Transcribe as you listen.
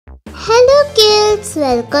friends,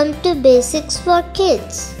 welcome to Basics for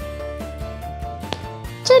Kids.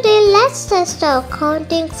 Today let's test our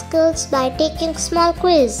counting skills by taking small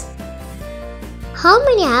quiz. How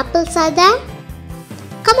many apples are there?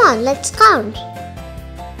 Come on, let's count.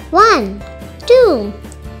 1, 2,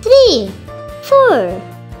 3, 4.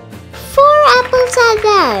 4 apples are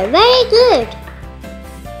there. Very good.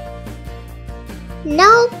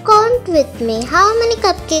 Now count with me. How many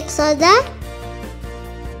cupcakes are there?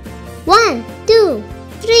 1, 2,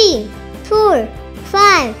 3, 4,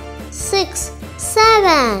 5, 6,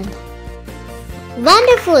 7.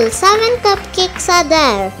 Wonderful. 7 cupcakes are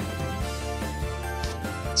there.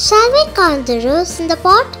 Shall we count the rows in the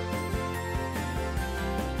pot?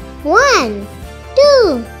 1,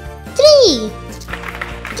 2, 3.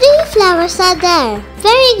 3 flowers are there.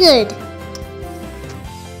 Very good.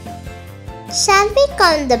 Shall we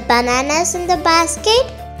count the bananas in the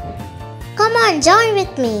basket? Come on, join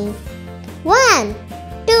with me. 1,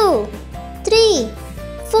 2, 3,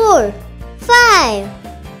 4, 5.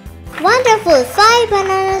 Wonderful, 5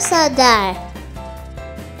 bananas are there.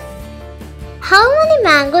 How many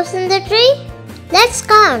mangoes in the tree? Let's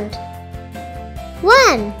count.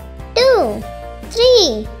 1, 2,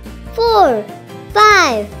 3, 4,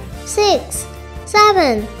 5, 6,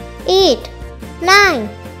 7, 8, 9,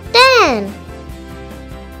 10.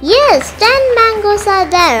 Yes, 10 mangoes are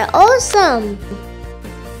there. Awesome.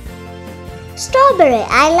 Strawberry,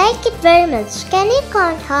 I like it very much. Can you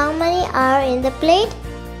count how many are in the plate?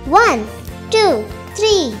 1, 2,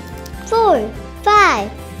 3, 4,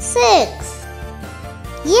 5, 6.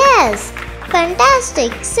 Yes,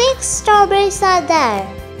 fantastic. 6 strawberries are there.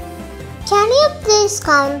 Can you please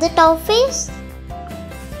count the toffees?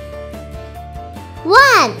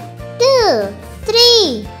 1, 2,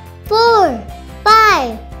 3, 4,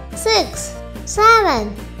 5, 6,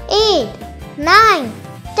 7, 8, 9,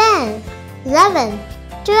 10, 11,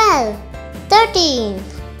 12, 13.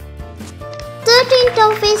 13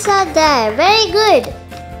 toffees are there. Very good.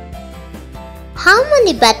 How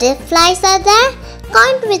many butterflies are there?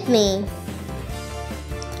 Count with me.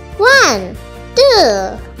 1, 2.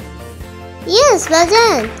 Yes, well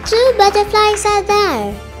done. 2 butterflies are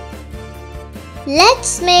there.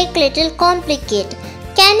 Let's make little complicated.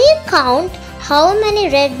 Can you count how many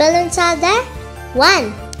red balloons are there?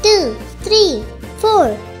 1, 2, 3,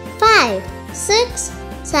 4, 5, 6,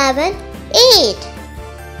 7, 8.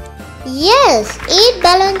 Yes, 8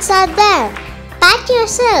 balloons are there. Pat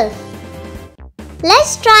yourself.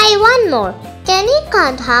 Let's try one more. Can you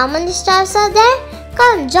count how many stars are there?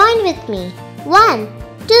 Come, join with me. 1,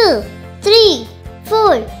 2, 3,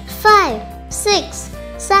 4, 5, 6,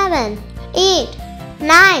 7, 8,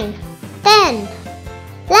 9, 10,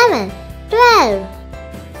 11, 12.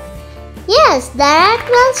 Yes, there are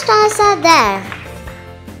 12 stars are there.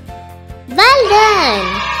 Well done.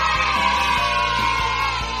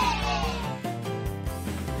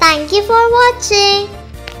 Thank you for watching.